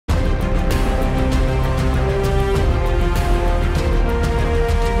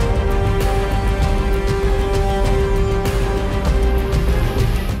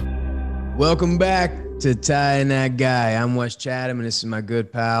Welcome back to Ty and That Guy. I'm Wes Chatham, and this is my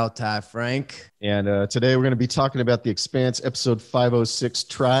good pal, Ty Franck. And today we're going to be talking about The Expanse, episode 506,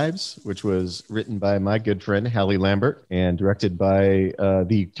 Tribes, which was written by my good friend, Hallie Lambert, and directed by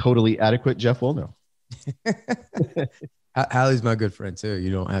the totally adequate Jeff Wolno. Hallie's my good friend, too.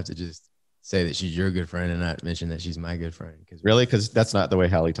 You don't have to just say that she's your good friend and not mention that she's my good friend. Really? Because that's not the way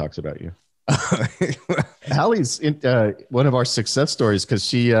Hallie talks about you. Hallie's one of our success stories because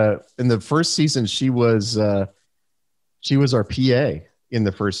she in the first season she was our PA in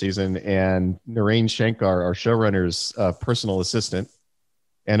the first season, and Narain Shankar, our showrunner's personal assistant.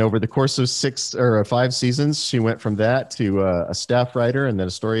 And over the course of 6 or 5 seasons, she went from that to a staff writer and then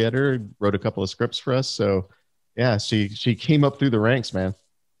a story editor. Wrote a couple of scripts for us. So yeah, she came up through the ranks, man.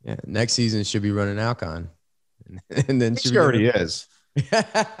 Yeah, next season she'll be running Alcon, and then she already is.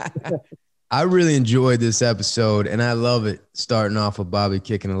 I really enjoyed this episode, and I love it starting off with Bobby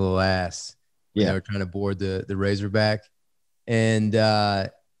kicking a little ass. Yeah, they were trying to board the Razorback, and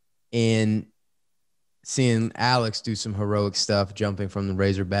seeing Alex do some heroic stuff, jumping from the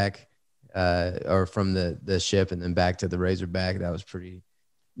Razorback or from the ship and then back to the Razorback. That was pretty.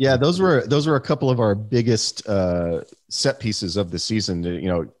 Yeah, those were a couple of our biggest set pieces of the season. You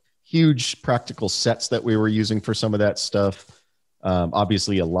know, huge practical sets that we were using for some of that stuff.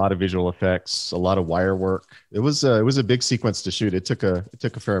 Obviously a lot of visual effects, a lot of wire work. It was a big sequence to shoot. It took a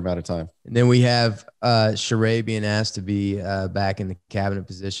fair amount of time. And then we have Shohreh being asked to be back in the cabinet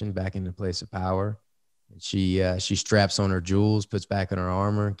position, back in the place of power. And she straps on her jewels, puts back on her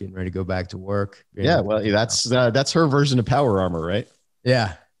armor, getting ready to go back to work. Yeah, well, that's her version of power armor, right?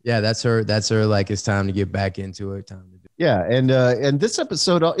 Yeah, that's her. Like, it's time to get back into it. Time to do. Yeah, and this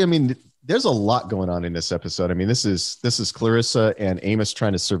episode, I mean, there's a lot going on in this episode. I mean, this is Clarissa and Amos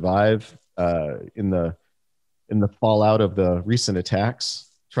trying to survive in the fallout of the recent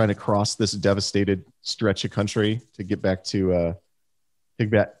attacks, trying to cross this devastated stretch of country to get back to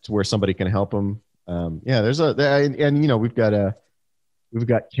where somebody can help them. There's and you know, we've got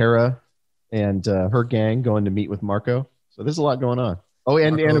Cara and her gang going to meet with Marco. So there's a lot going on. Oh,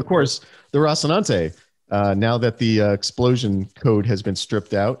 and of course the Rocinante. Now that the explosion code has been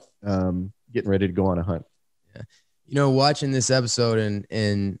stripped out, getting ready to go on a hunt. Yeah. You know, watching this episode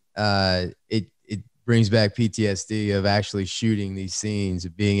and it brings back PTSD of actually shooting these scenes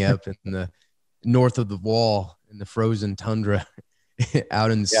of being up in the north of the wall in the frozen tundra out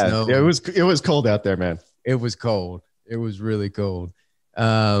in the snow. It was cold out there, man. It was cold. It was really cold.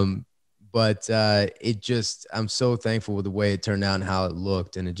 But I'm so thankful with the way it turned out and how it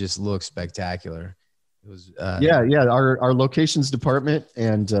looked, and it just looked spectacular. It was our locations department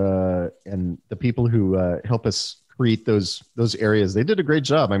and the people who help us create those areas, they did a great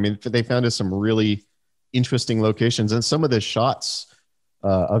job. I mean, they found us some really interesting locations, and some of the shots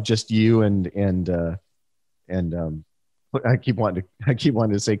of just you and I keep wanting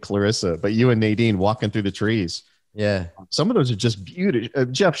to say Clarissa, but you and Nadine walking through the trees. Yeah, some of those are just beautiful.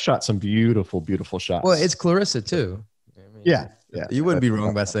 Jeff shot some beautiful shots. Well, it's Clarissa too. I mean, yeah. You wouldn't be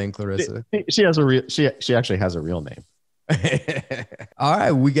wrong by saying Clarissa. She actually has a real name. All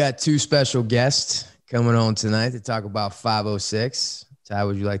right, we got 2 special guests coming on tonight to talk about 506. Ty,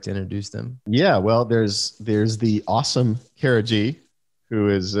 would you like to introduce them? Yeah, well, there's the awesome Cara Gee, who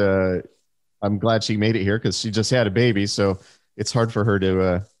is I'm glad she made it here because she just had a baby, so it's hard for her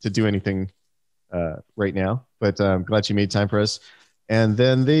to do anything right now. But I'm glad she made time for us. And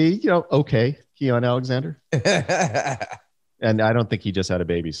then Keon Alexander. And I don't think he just had a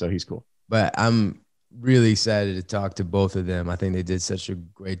baby, so he's cool. But I'm really excited to talk to both of them. I think they did such a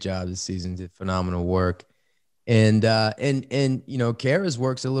great job this season, did phenomenal work. And you know, Cara's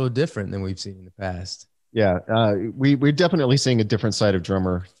work's a little different than we've seen in the past. Yeah, we're definitely seeing a different side of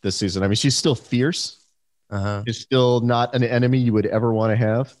Drummer this season. I mean, she's still fierce. She's still not an enemy you would ever want to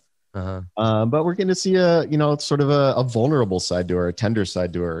have. But we're going to see sort of a vulnerable side to her, a tender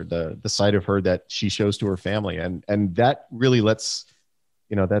side to her, the side of her that she shows to her family. And that really that's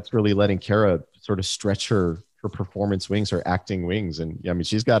really letting Cara sort of stretch her performance wings, her acting wings. And I mean,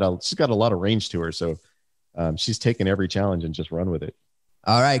 she's got a lot of range to her. So she's taken every challenge and just run with it.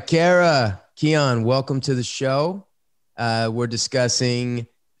 All right, Cara, Keon, welcome to the show. We're discussing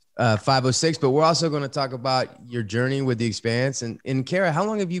 506, but we're also going to talk about your journey with The Expanse. And Cara, how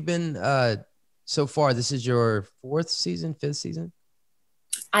long have you been so far? This is your 5th season?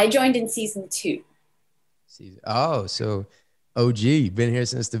 I joined in season 2. Oh, so OG, been here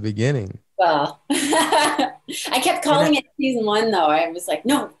since the beginning. Well, I kept calling it season 1, though. I was like,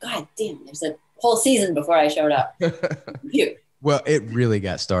 no, God damn, there's a whole season before I showed up. Well, it really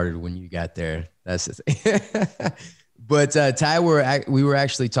got started when you got there. That's the thing. But Ty, we were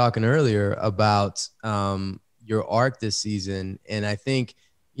actually talking earlier about your arc this season, and I think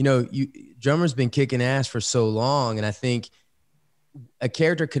Drummer's been kicking ass for so long, and I think a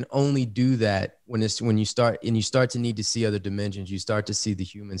character can only do that when you start to need to see other dimensions. You start to see the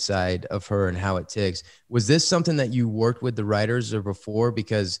human side of her and how it ticks. Was this something that you worked with the writers or before?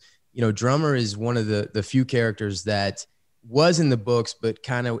 Because Drummer is one of the few characters that was in the books, but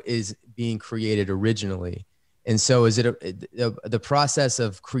kind of is being created originally. And so is it the process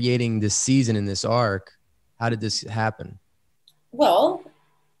of creating this season in this arc? How did this happen? Well,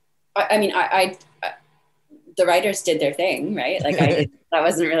 I mean, the writers did their thing, right? Like I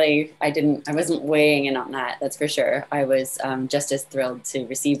wasn't weighing in on that. That's for sure. I was just as thrilled to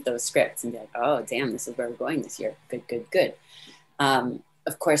receive those scripts and be like, oh, damn, this is where we're going this year. Good.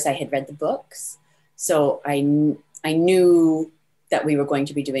 Of course, I had read the books. So I knew that we were going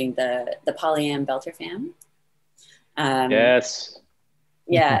to be doing the Polyam Belter fam. Yes.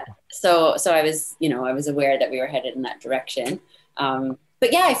 Yeah. So I was aware that we were headed in that direction.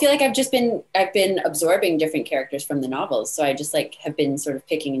 But yeah, I feel like I've been absorbing different characters from the novels. So I just have been sort of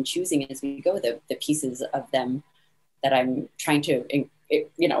picking and choosing as we go the pieces of them that I'm trying to,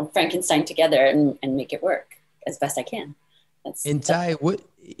 Frankenstein together and make it work as best I can. And Ty, what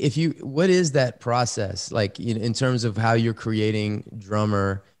is that process like in terms of how you're creating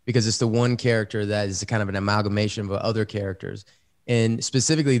Drummer? Because it's the one character that is kind of an amalgamation of other characters, and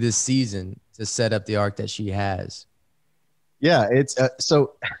specifically this season to set up the arc that she has. Yeah, it's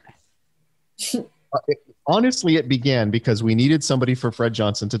honestly, it began because we needed somebody for Fred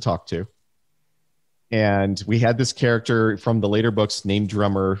Johnson to talk to. And we had this character from the later books named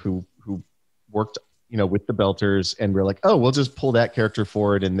Drummer who worked, with the Belters, and we're like, oh, we'll just pull that character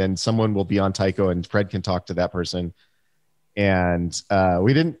forward, and then someone will be on Tycho and Fred can talk to that person. And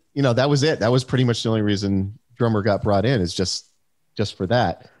we didn't, that was it. That was pretty much the only reason Drummer got brought in, is just for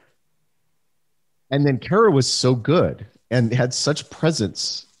that. And then Cara was so good and had such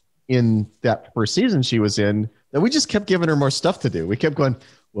presence in that first season she was in that we just kept giving her more stuff to do. We kept going,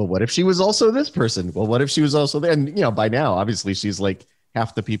 well, what if she was also this person? Well, what if she was also there? And, by now, obviously, she's like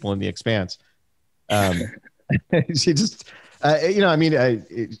half the people in the Expanse. She just, I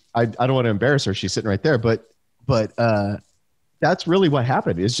don't want to embarrass her. She's sitting right there, but that's really what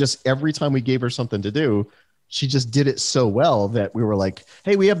happened. It's just every time we gave her something to do, she just did it so well that we were like,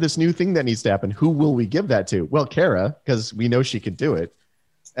 hey, we have this new thing that needs to happen. Who will we give that to? Well, Cara, because we know she could do it.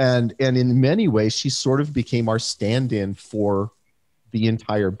 And in many ways, she sort of became our stand-in for the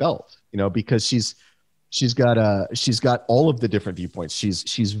entire belt, because she's got all of the different viewpoints.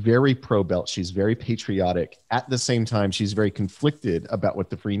 She's very pro-belt. She's very patriotic. At the same time, she's very conflicted about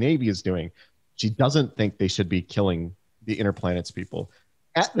what the Free Navy is doing. She doesn't think they should be killing the Inner Planets people.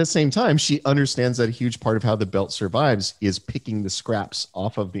 At the same time, she understands that a huge part of how the belt survives is picking the scraps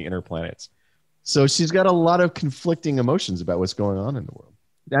off of the Inner Planets. So she's got a lot of conflicting emotions about what's going on in the world.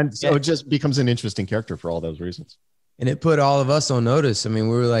 And so it just becomes an interesting character for all those reasons. And it put all of us on notice. I mean,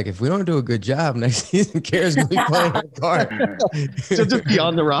 we were like, if we don't do a good job next season, Cara's going to be playing her part. So just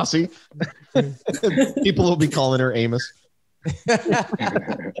beyond the Rossi, people will be calling her Amos.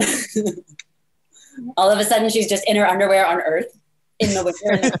 All of a sudden, she's just in her underwear on Earth in the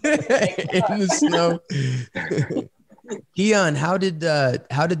winter. In the snow. Keon, how did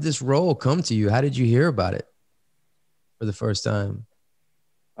this role come to you? How did you hear about it for the first time?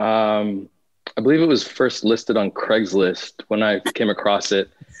 I believe it was first listed on Craigslist when I came across it.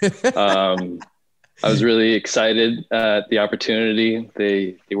 I was really excited at the opportunity.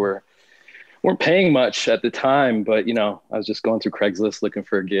 They weren't paying much at the time, but I was just going through Craigslist looking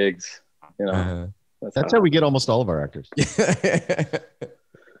for gigs. That's how we get almost all of our actors.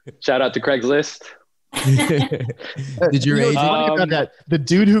 Shout out to Craigslist. Did your agent? Funny about that, the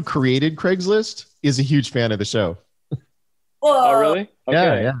dude who created Craigslist is a huge fan of the show. Oh, really?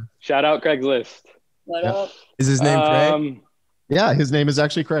 Okay. Yeah. Shout out Craigslist. What up? Is his name Craig? Yeah, his name is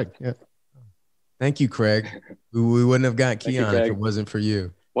actually Craig. Yeah. Thank you, Craig. We wouldn't have got Keon if it wasn't for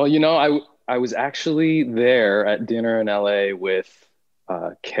you. Well, I was actually there at dinner in LA with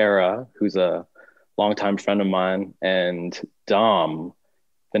Cara, who's a longtime friend of mine, and Dom,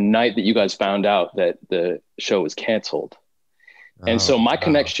 the night that you guys found out that the show was canceled. And so my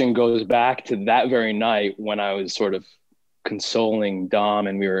connection goes back to that very night when I was sort of consoling Dom,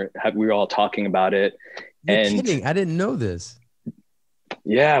 and we were all talking about it. You're kidding. I didn't know this.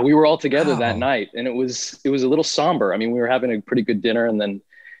 Yeah, we were all together that night, and it was a little somber. I mean, we were having a pretty good dinner, and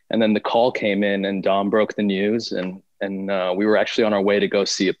then the call came in, and Dom broke the news, and we were actually on our way to go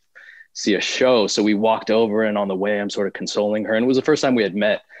see a show. So we walked over, and on the way, I'm sort of consoling her, and it was the first time we had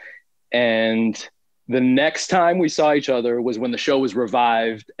met. And the next time we saw each other was when the show was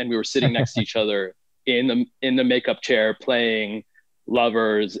revived and we were sitting next to each other in the makeup chair playing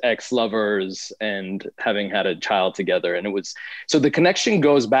lovers, ex-lovers, and having had a child together. And it was, so the connection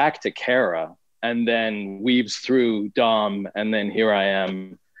goes back to Cara and then weaves through Dom, and then here I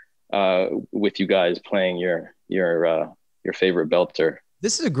am with you guys playing your favorite belter.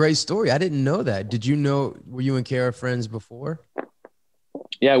 This is a great story. I didn't know that. Did you know, were you and Cara friends before?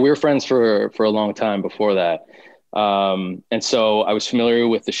 Yeah, we were friends for a long time before that. And so I was familiar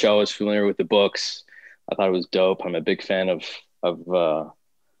with the show. I was familiar with the books. I thought it was dope. I'm a big fan of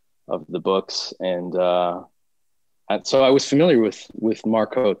the books. And so I was familiar with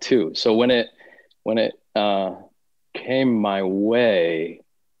Marco too. So when it came my way,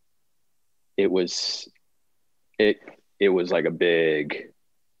 it was like a big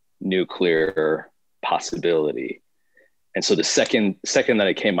nuclear possibility. And so the second that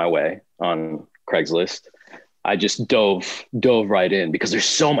it came my way on Craigslist, I just dove right in, because there's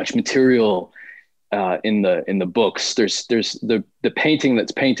so much material in the books. There's the painting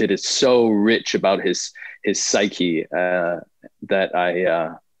that's painted is so rich about his psyche that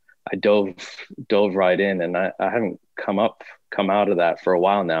I dove right in, and I haven't come out of that for a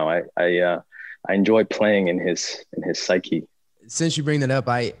while now. I enjoy playing in his psyche. Since you bring that up,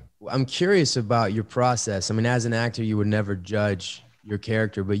 I'm curious about your process. I mean, as an actor, you would never judge your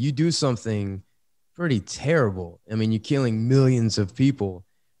character, but you do something pretty terrible. I mean, you're killing millions of people.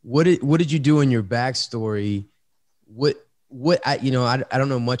 What did you do in your backstory? I don't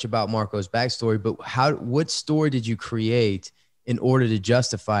know much about Marco's backstory, but what story did you create in order to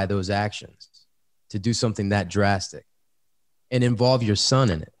justify those actions, to do something that drastic and involve your son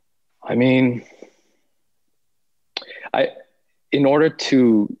in it? I mean, in order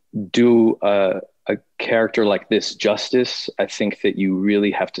to do a character like this justice, I think that you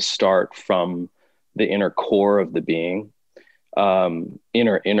really have to start from the inner core of the being,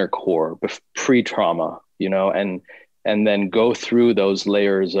 inner core, pre-trauma, and then go through those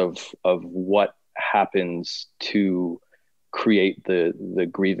layers of what happens to create the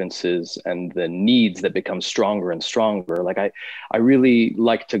grievances and the needs that become stronger and stronger. Like I really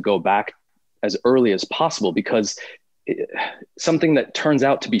like to go back as early as possible, because something that turns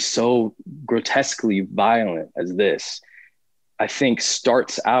out to be so grotesquely violent as this, I think,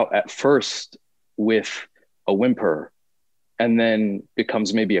 starts out at first with a whimper, and then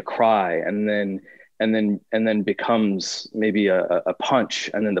becomes maybe a cry, and then becomes maybe a punch,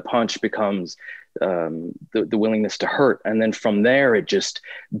 and then the punch becomes the willingness to hurt, and then from there it just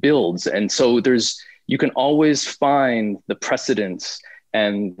builds. And so you can always find the precedents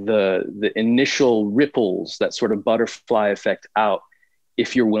and the initial ripples, that sort of butterfly effect out,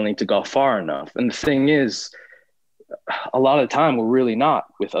 if you're willing to go far enough. And the thing is, a lot of the time we're really not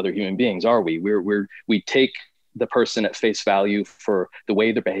with other human beings, are we? We take the person at face value for the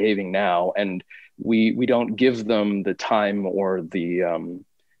way they're behaving now, and we don't give them the time or the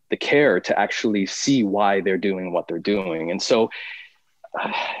care to actually see why they're doing what they're doing. And so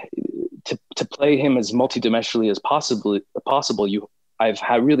to play him as multidimensionally as possible,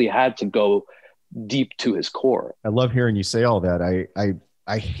 I've really had to go deep to his core. I love hearing you say all that.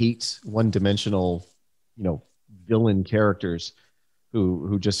 I hate one-dimensional, villain characters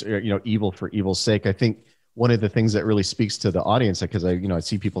who just, evil for evil's sake. I think one of the things that really speaks to the audience, because I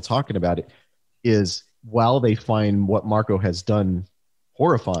see people talking about it, is while they find what Marco has done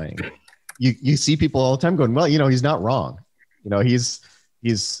horrifying, you see people all the time going, well, he's not wrong.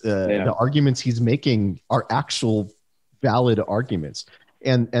 The arguments he's making are actual valid arguments.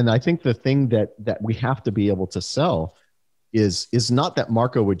 And I think the thing that we have to be able to sell is not that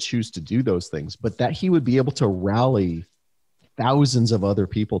Marco would choose to do those things, but that he would be able to rally thousands of other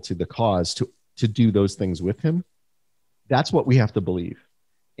people to the cause to do those things with him. That's what we have to believe.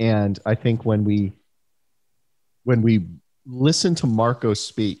 And I think when we listen to Marco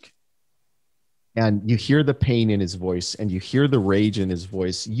speak, and you hear the pain in his voice and you hear the rage in his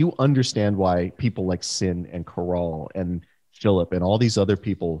voice, you understand why people like Sin and Corral and Philip and all these other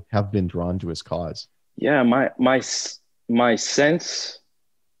people have been drawn to his cause. Yeah, my sense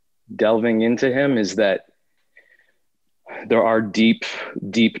delving into him is that there are deep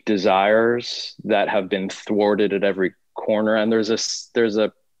desires that have been thwarted at every corner, and there's a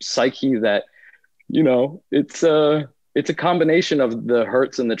psyche that, it's a combination of the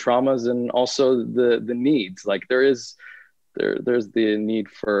hurts and the traumas, and also the needs. Like there's the need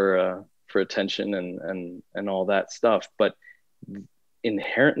for attention and all that stuff, but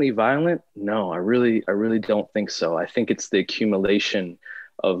inherently violent? No, I really don't think so. I think it's the accumulation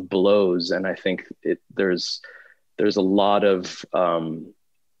of blows, and I think there's a lot of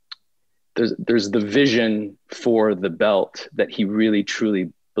there's the vision for the belt that he really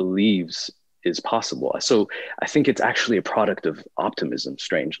truly believes is possible. So I think it's actually a product of optimism.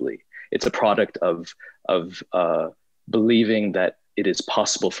 Strangely, it's a product of believing that it is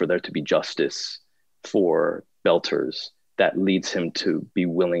possible for there to be justice for belters that leads him to be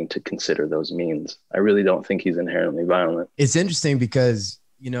willing to consider those means. I really don't think he's inherently violent. It's interesting because,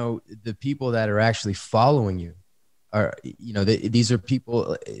 you know, the people that are actually following you are, you know, these are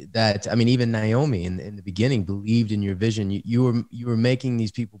people that, I mean, even Naomi in the beginning believed in your vision. You were making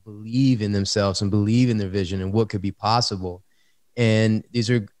these people believe in themselves and believe in their vision and what could be possible. And these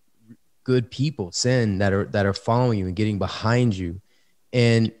are good people, Sin, that are following you and getting behind you.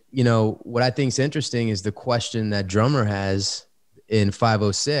 And, you know, what I think is interesting is the question that Drummer has in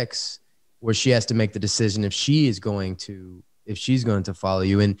 506, where she has to make the decision if she's going to follow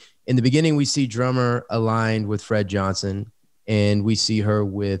you. And in the beginning, we see Drummer aligned with Fred Johnson, and we see her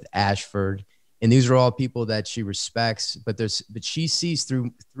with Ashford. And these are all people that she respects, but she sees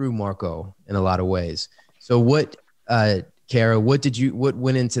through Marco in a lot of ways. So what, Cara, what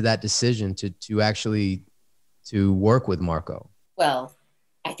went into that decision to actually work with Marco? Well,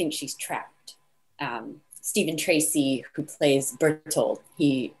 I think she's trapped. Stephen Tracy, who plays Bertold,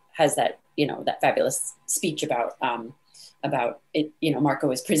 he has that, you know, that fabulous speech about it. You know,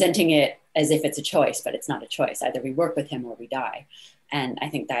 Marco is presenting it as if it's a choice, but it's not a choice. Either we work with him or we die. And I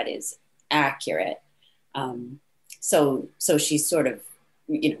think that is accurate. So she's sort of,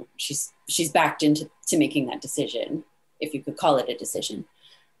 you know, she's backed into making that decision, if you could call it a decision.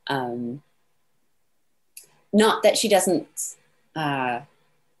 Not that she doesn't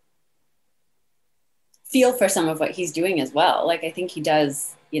feel for some of what he's doing as well. Like, I think he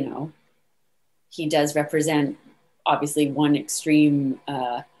does, you know, he does represent obviously one extreme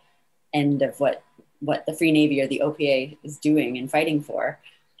end of what the Free Navy or the OPA is doing and fighting for.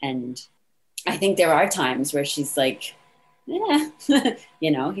 And I think there are times where she's like, yeah,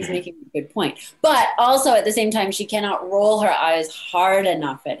 you know, he's making a good point. But also at the same time, she cannot roll her eyes hard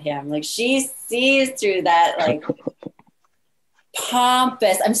enough at him. Like, she sees through that, like,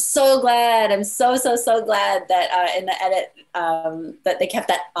 pompous. I'm so glad. I'm so glad that in the edit that they kept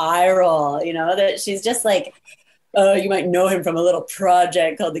that eye roll, you know, that she's just like, oh, you might know him from a little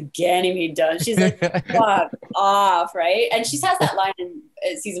project called the Ganymede Done. She's like, fuck off, right? And she has that line in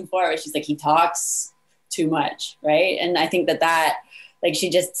season 4 where she's like, he talks too much, right? And I think that like, she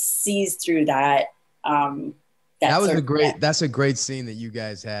just sees through that. That's a great scene that you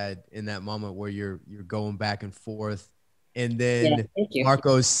guys had in that moment where you're going back and forth. And then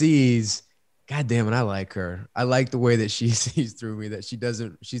Marco sees, God damn it, I like her. I like the way that she sees through me, that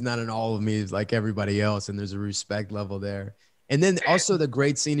she's not in all of me like everybody else. And there's a respect level there. And then also the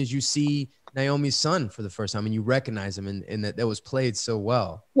great scene is you see Naomi's son for the first time and you recognize him, and that was played so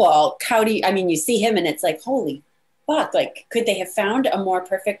well. Well, Cowdy, I mean, you see him and it's like, holy fuck, like, could they have found a more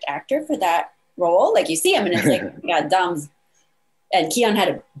perfect actor for that role? Like, you see him and it's like, yeah, Dom's, and Keon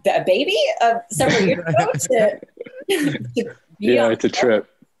had a baby several years ago yeah, it's a trip.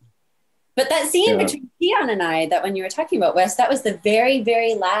 But that scene between Keon and I, that when you were talking about, Wes, that was the very,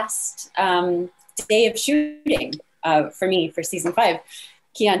 very last day of shooting for me for season 5.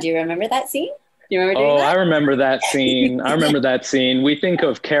 Keon, do you remember that scene? Do you remember doing that? I remember that scene. I remember that scene. We think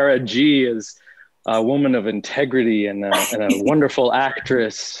of Cara Gee as a woman of integrity and a wonderful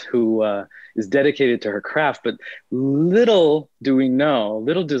actress who is dedicated to her craft. But little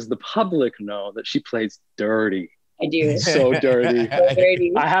does the public know that she plays dirty. I do. So dirty. So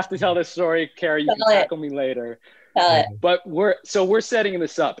dirty. I have to tell this story, Cara. You can tackle me later. Tell it. But we're setting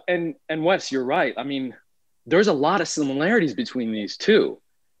this up, and Wes, you're right. I mean, there's a lot of similarities between these two.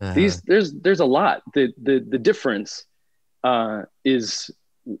 There's a lot. The difference is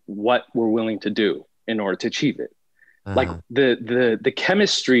what we're willing to do in order to achieve it. Like the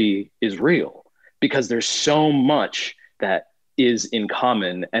chemistry is real because there's so much that is in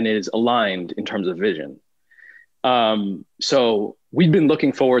common and is aligned in terms of vision. So we've been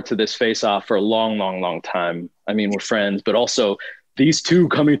looking forward to this face-off for a long time. I mean, we're friends, but also these two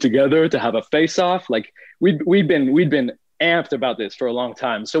coming together to have a face-off, like we'd been amped about this for a long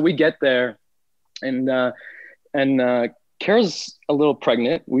time. So we get there, and Cara's a little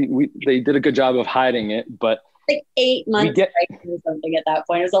pregnant. They did a good job of hiding it, but like 8 months pregnant or something at that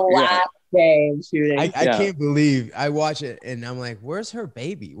point. It was the last day of shooting. I can't believe I watch it and I'm like, where's her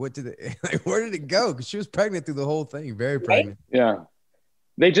baby? Where did it go? Because she was pregnant through the whole thing, very pregnant. Right? Yeah.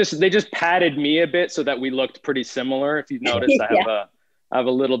 They just patted me a bit so that we looked pretty similar. If you've noticed, I have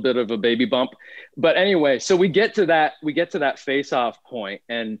a little bit of a baby bump. But anyway, so we get to that face-off point,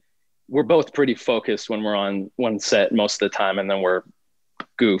 and we're both pretty focused when we're on one set most of the time, and then we're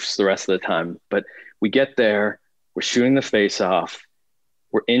goofs the rest of the time. But we get there, we're shooting the face off,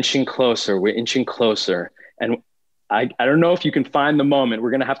 we're inching closer, and I don't know if you can find the moment.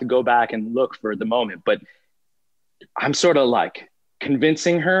 We're going to have to go back and look for the moment, but I'm sort of like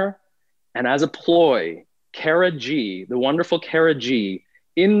convincing her. And as a ploy, Cara Gee, the wonderful Cara Gee,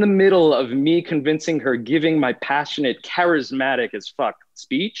 in the middle of me convincing her, giving my passionate, charismatic as fuck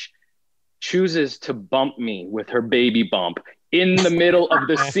speech, chooses to bump me with her baby bump in the middle of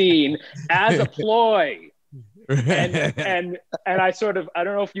the scene as a ploy. And I sort of, I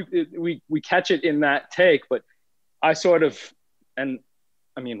don't know if we catch it in that take, but I sort of, and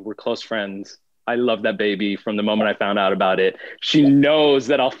I mean, we're close friends. I love that baby from the moment I found out about it. She knows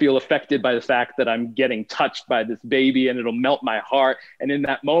that I'll feel affected by the fact that I'm getting touched by this baby and it'll melt my heart. And in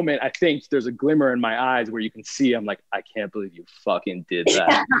that moment, I think there's a glimmer in my eyes where you can see, I'm like, I can't believe you fucking did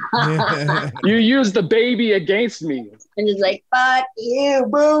that. You used the baby against me. And it's like, fuck you,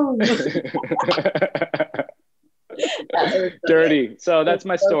 boom. Dirty. So that's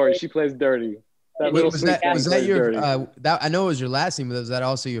my story. She plays dirty. That Wait, was that your I know it was your last scene, but was that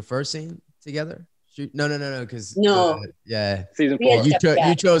also your first scene together? No, because yeah, season 4.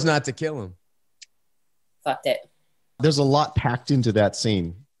 You chose not to kill him. Fucked it. There's a lot packed into that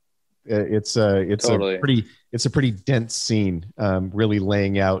scene. It's totally. a pretty dense scene, really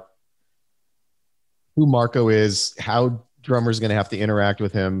laying out who Marco is, how Drummer's going to have to interact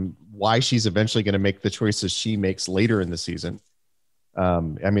with him, why she's eventually going to make the choices she makes later in the season. I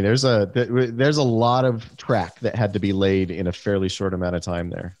mean, there's a lot of track that had to be laid in a fairly short amount of time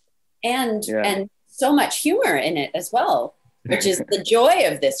there, and so much humor in it as well, which is the joy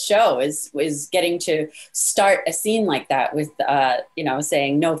of this show is getting to start a scene like that with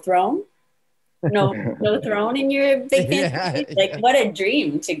saying no throne in your big fantasy. Like, what a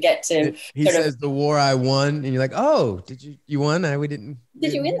dream to get to. He says the war I won, and you're like, oh, did you won? We didn't.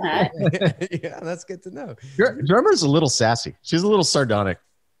 Did you win that? Yeah, that's good to know. Drummer's a little sassy. She's a little sardonic.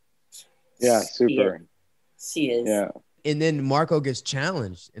 Yeah, super. She is. Yeah. And then Marco gets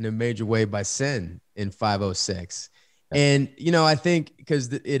challenged in a major way by Sin in 506. And, I think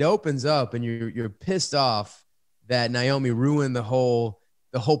because it opens up and you're pissed off that Naomi ruined the whole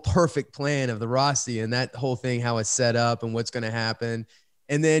perfect plan of the Rossi and that whole thing, how it's set up and what's going to happen.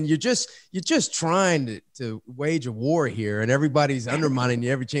 And then you're just trying to wage a war here, and everybody's undermining you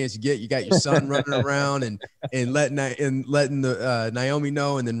every chance you get. You got your son running around and letting the Naomi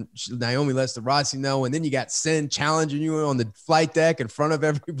know, and then Naomi lets the Rossi know, and then you got Sin challenging you on the flight deck in front of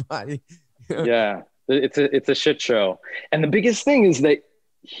everybody. Yeah, it's a shit show. And the biggest thing is that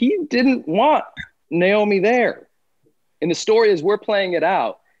he didn't want Naomi there. In the story, as we're playing it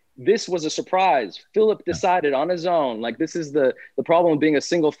out, this was a surprise. Philip decided on his own. Like, this is the problem of being a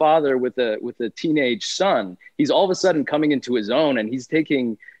single father with a teenage son. He's all of a sudden coming into his own, and he's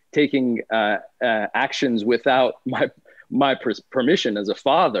taking actions without my permission as a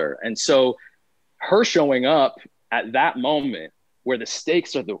father. And so her showing up at that moment where the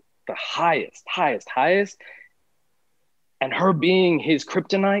stakes are the highest, and her being his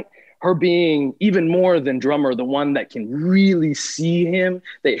kryptonite, her being even more than Drummer, the one that can really see him,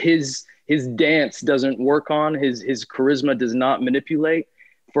 that his dance doesn't work on, his charisma does not manipulate.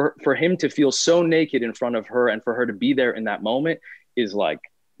 For him to feel so naked in front of her and for her to be there in that moment is like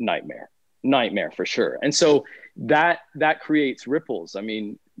nightmare for sure. And so that creates ripples. I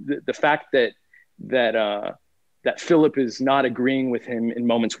mean, the fact that Philip is not agreeing with him in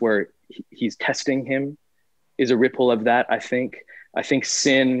moments where he's testing him is a ripple of that. I think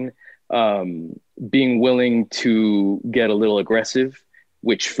Sin being willing to get a little aggressive,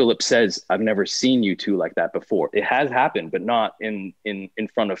 which Philip says, I've never seen you two like that before. It has happened, but not in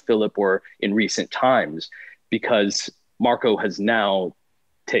front of Philip or in recent times, because Marco has now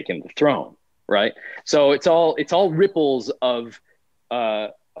taken the throne, right? So it's all ripples of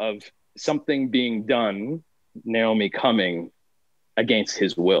something being done, Naomi coming against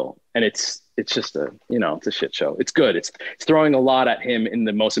his will. And it's just it's a shit show. It's good. It's throwing a lot at him in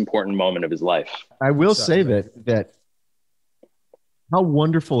the most important moment of his life. I will say that how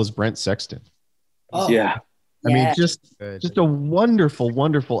wonderful is Brent Sexton? Oh, yeah. I mean, just a wonderful,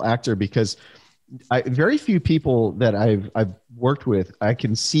 wonderful actor, because very few people that I've worked with, I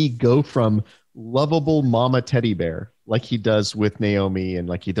can see go from lovable mama teddy bear, like he does with Naomi and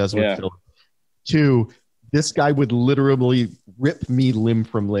like he does with Phil, to this guy would literally rip me limb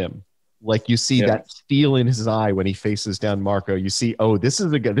from limb. Like, you see that steel in his eye when he faces down Marco. You see, oh, this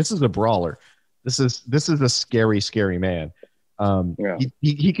is a brawler. This is a scary, scary man.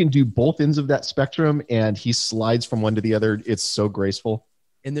 He can do both ends of that spectrum, and he slides from one to the other. It's so graceful.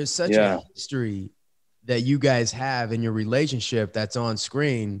 And there's such a history that you guys have in your relationship that's on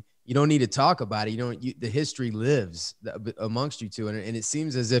screen. You don't need to talk about it. The history lives amongst you two. And it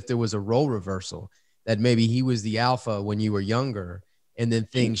seems as if there was a role reversal, that maybe he was the alpha when you were younger, and then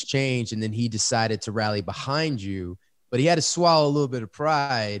things changed, and then he decided to rally behind you, but he had to swallow a little bit of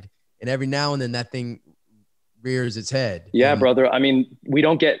pride. And every now and then that thing rears its head. Yeah, brother. I mean, we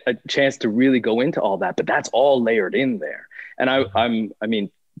don't get a chance to really go into all that, but that's all layered in there. And I mean,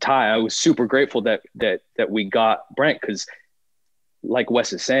 Ty, I was super grateful that we got Brent, because like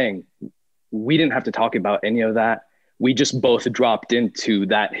Wes is saying, we didn't have to talk about any of that. We just both dropped into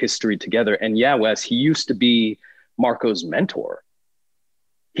that history together. And yeah, Wes, he used to be Marco's mentor.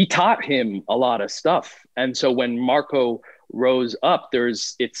 He taught him a lot of stuff. And so when Marco rose up,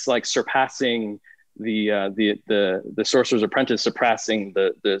 it's like surpassing the sorcerer's apprentice, surpassing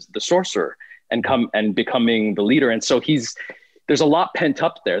the sorcerer, and becoming the leader. And so there's a lot pent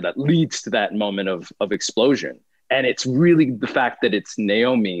up there that leads to that moment of explosion. And it's really the fact that it's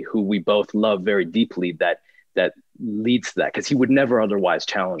Naomi, who we both love very deeply, that leads to that, because he would never otherwise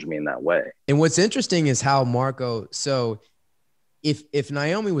challenge me in that way. And what's interesting is how Marco, so if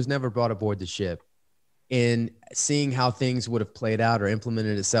Naomi was never brought aboard the ship, and seeing how things would have played out or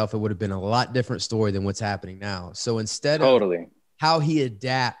implemented itself, it would have been a lot different story than what's happening now. So instead of how he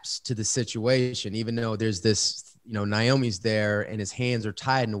adapts to the situation, even though there's this, Naomi's there and his hands are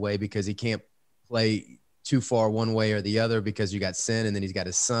tied in a way because he can't play too far one way or the other, because you got Sin, and then he's got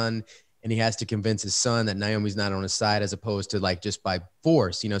his son, and he has to convince his son that Naomi's not on his side, as opposed to like just by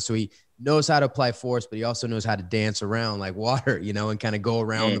force, so he knows how to apply force, but he also knows how to dance around like water, and kind of go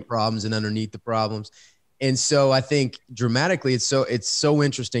around the problems and underneath the problems. And so I think dramatically, it's so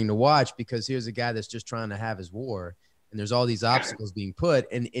interesting to watch, because here's a guy that's just trying to have his war, and there's all these obstacles being put,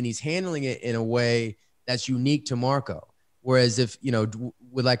 and he's handling it in a way that's unique to Marco. Whereas if,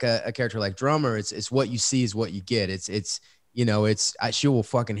 with like a character like Drummer, it's what you see is what you get. She will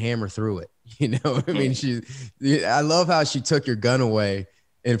fucking hammer through it. I mean, I love how she took your gun away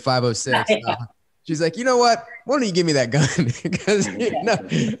in 506. She's like, you know what? Why don't you give me that gun? Because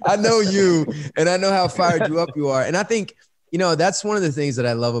I know you, and I know how fired you up you are. And I think, that's one of the things that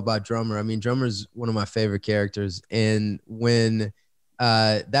I love about Drummer. I mean, Drummer's one of my favorite characters. And when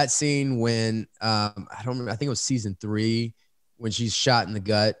that scene when I don't remember, I think it was season 3, when she's shot in the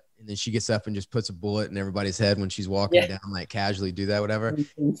gut, and then she gets up and just puts a bullet in everybody's head when she's walking down, like casually do that, whatever.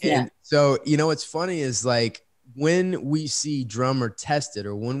 And so, what's funny is like, when we see Drummer tested,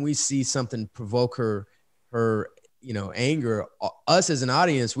 or when we see something provoke her anger, us as an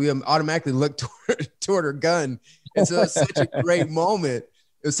audience, we automatically look toward her gun. And so it's such a great moment.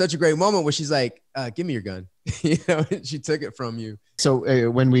 It was such a great moment where she's like, give me your gun. She took it from you. So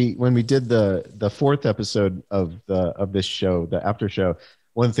when we did the 4th episode of this show, the after show,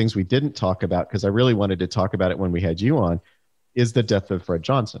 one of the things we didn't talk about, because I really wanted to talk about it when we had you on, is the death of Fred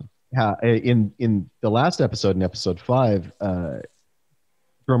Johnson. In the last episode, in episode 5,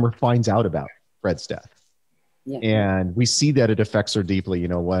 Drummer finds out about Fred's death. Yeah. And we see that it affects her deeply.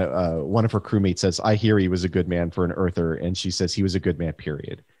 One of her crewmates says, I hear he was a good man for an earther. And she says he was a good man,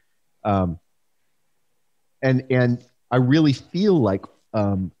 period. And I really feel like,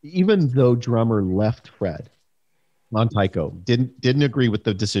 even though Drummer left Fred on Tycho, didn't agree with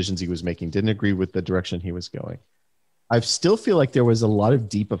the decisions he was making, didn't agree with the direction he was going, I still feel like there was a lot of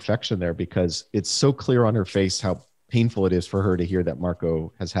deep affection there, because it's so clear on her face how painful it is for her to hear that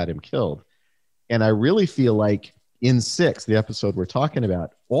Marco has had him killed. And I really feel like in 6, the episode we're talking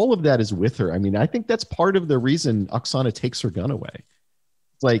about, all of that is with her. I mean, I think that's part of the reason Oksana takes her gun away.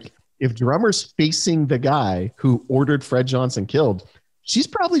 It's like, if Drummer's facing the guy who ordered Fred Johnson killed, she's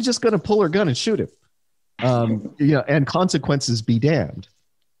probably just going to pull her gun and shoot him. And consequences be damned.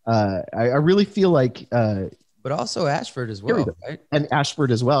 I really feel like... but also Ashford as well, right? And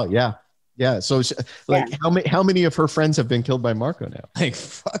Ashford as well, yeah. Yeah, so how many of her friends have been killed by Marco now? Like,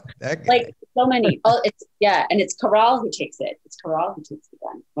 fuck that guy. Like, so many. Oh, and it's Corral who takes it. It's Corral who takes the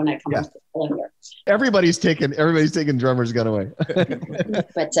gun when it comes to pulling her. Everybody's taking Drummer's gun away.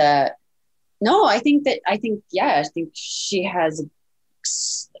 But no, I think she has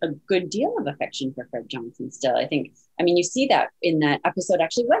a good deal of affection for Fred Johnson still. I mean, you see that in that episode,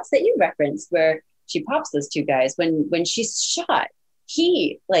 actually, Wes, that you referenced, where she pops those 2 guys. When she's shot,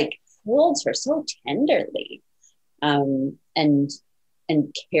 he like holds her so tenderly, and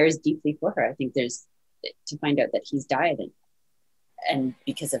cares deeply for her. I think there's, to find out that he's died and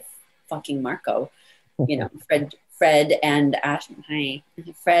because of fucking Marco, Fred and Ashford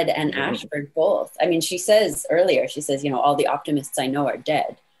both. I mean, she says earlier, all the optimists I know are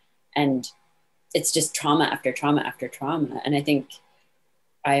dead, and it's just trauma after trauma after trauma. And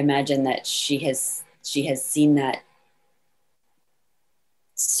I imagine that she has she has seen that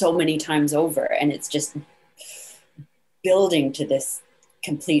so many times over, and it's just building to this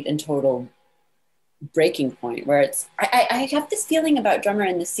complete and total breaking point where it's, I have this feeling about Drummer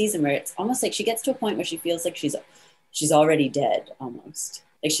in this season where it's almost like she gets to a point where she feels like she's already dead almost.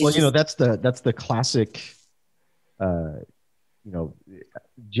 Like she's that's the classic,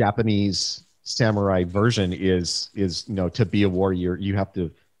 Japanese samurai version is, to be a warrior, you have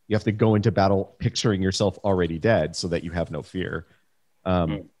to go into battle picturing yourself already dead so that you have no fear.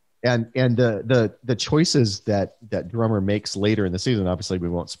 And the choices that Drummer makes later in the season, obviously we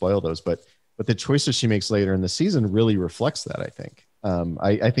won't spoil those, but the choices she makes later in the season really reflects that, I think.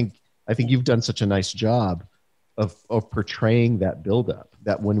 I think you've done such a nice job of portraying that buildup,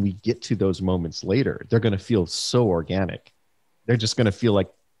 that when we get to those moments later, they're going to feel so organic. They're just going to feel like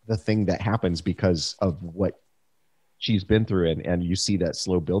the thing that happens because of what she's been through, and you see that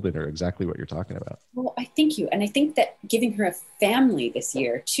slow build in her, exactly what you're talking about. Well, I thank you. And I think that giving her a family this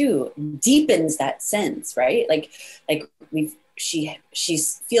year too deepens that sense, right? She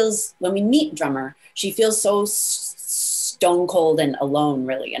feels, when we meet Drummer, she feels so stone cold and alone,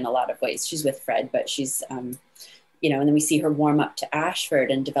 really, in a lot of ways. She's with Fred, but she's, and then we see her warm up to Ashford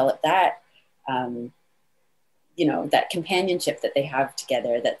and develop that, that companionship that they have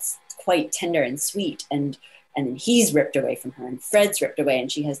together that's quite tender and sweet. And then he's ripped away from her, and Fred's ripped away,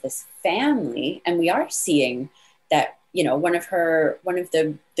 and she has this family. And we are seeing that, one of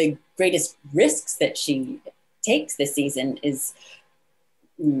the greatest risks that she takes this season is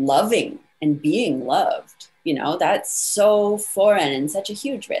loving and being loved. That's so foreign and such a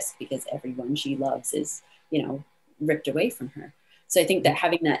huge risk, because everyone she loves is, ripped away from her. So I think that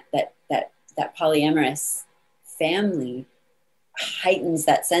having that polyamorous family heightens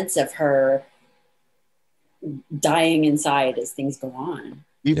that sense of her dying inside as things go on.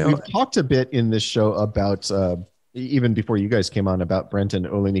 We've talked a bit in this show about, even before you guys came on, about Brent and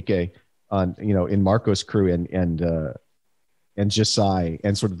Olenike on, in Marco's crew and Jisai,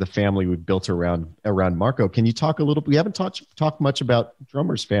 and sort of the family we built around Marco. Can you talk a little? We haven't talked much about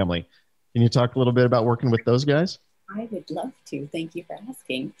Drummer's family. Can you talk a little bit about working with those guys? I would love to. Thank you for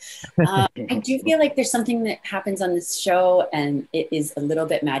asking. I do feel like there's something that happens on this show, and it is a little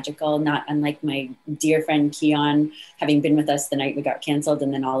bit magical, not unlike my dear friend Keon, having been with us the night we got canceled,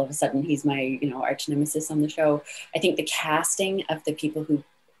 and then all of a sudden he's my, arch nemesis on the show. I think the casting of the people who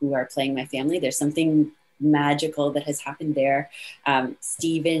are playing my family, there's something magical that has happened there.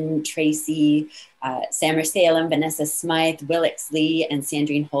 Stephen, Tracy, Sammer Salem, Vanessa Smythe, Willix Lee, and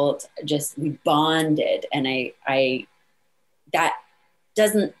Sandrine Holt, we bonded. And I that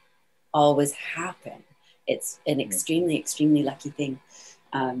doesn't always happen. It's an extremely, extremely lucky thing.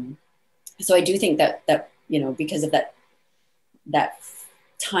 So I do think that because of that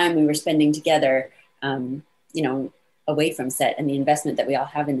time we were spending together, away from set, and the investment that we all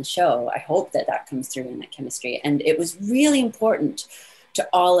have in the show, I hope that comes through in that chemistry. And it was really important to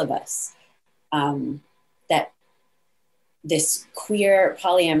all of us that this queer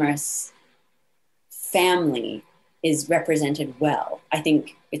polyamorous family is represented well. I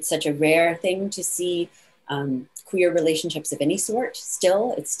think it's such a rare thing to see queer relationships of any sort.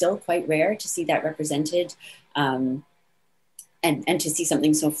 It's still quite rare to see that represented. And to see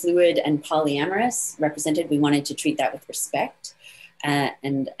something so fluid and polyamorous represented. We wanted to treat that with respect.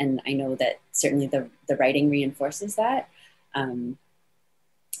 And I know that certainly the writing reinforces that. And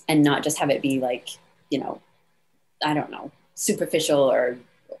not just have it be like, I don't know, superficial, or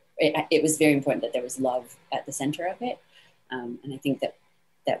it was very important that there was love at the center of it. And I think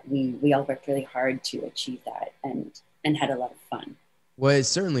that we all worked really hard to achieve that and had a lot of fun. Well, it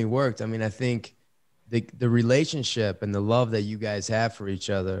certainly worked. I mean, I think the relationship and the love that you guys have for each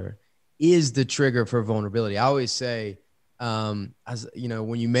other is the trigger for vulnerability. I always say, when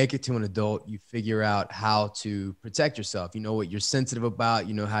you make it to an adult, you figure out how to protect yourself. You know what you're sensitive about,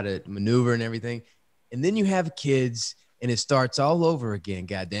 you know how to maneuver and everything. And then you have kids and it starts all over again.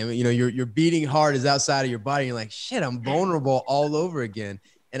 God damn it. Your beating heart is outside of your body. You're like, shit, I'm vulnerable all over again.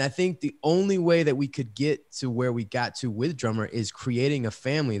 And I think the only way that we could get to where we got to with Drummer is creating a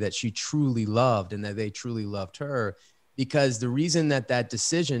family that she truly loved and that they truly loved her. Because the reason that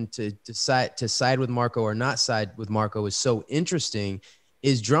decision to side with Marco or not side with Marco is so interesting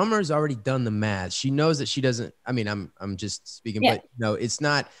is Drummer's already done the math. She knows that she doesn't, I mean, I'm just speaking, but no,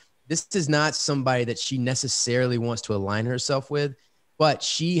 this is not somebody that she necessarily wants to align herself with. But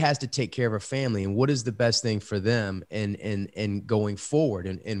she has to take care of her family and what is the best thing for them and going forward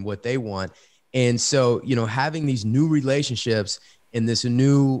and what they want. And so, having these new relationships And this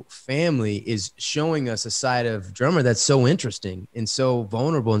new family is showing us a side of drummer that's so interesting and so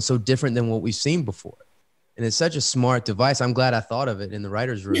vulnerable and so different than what we've seen before. And it's such a smart device. I'm glad I thought of it in the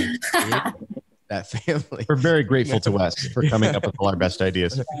writer's room. That family. We're very grateful to Wes for coming up with all our best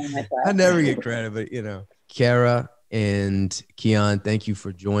ideas. I never get credit, but you know, Cara and Keon, thank you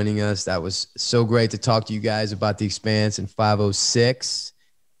for joining us. That was so great to talk to you guys about the Expanse in 506.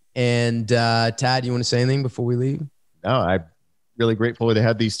 And Tad, you want to say anything before we leave? No, I'm really grateful to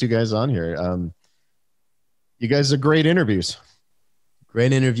have these two guys on here. You guys are great interviews.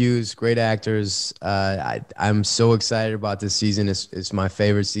 Great interviews, great actors. I'm so excited about this season. It's my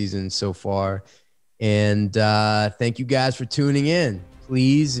favorite season so far. And thank you guys for tuning in.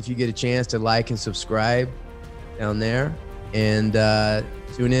 Please, if you get a chance, to like and subscribe down there. And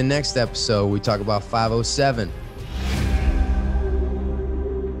tune in next episode. We talk about 507.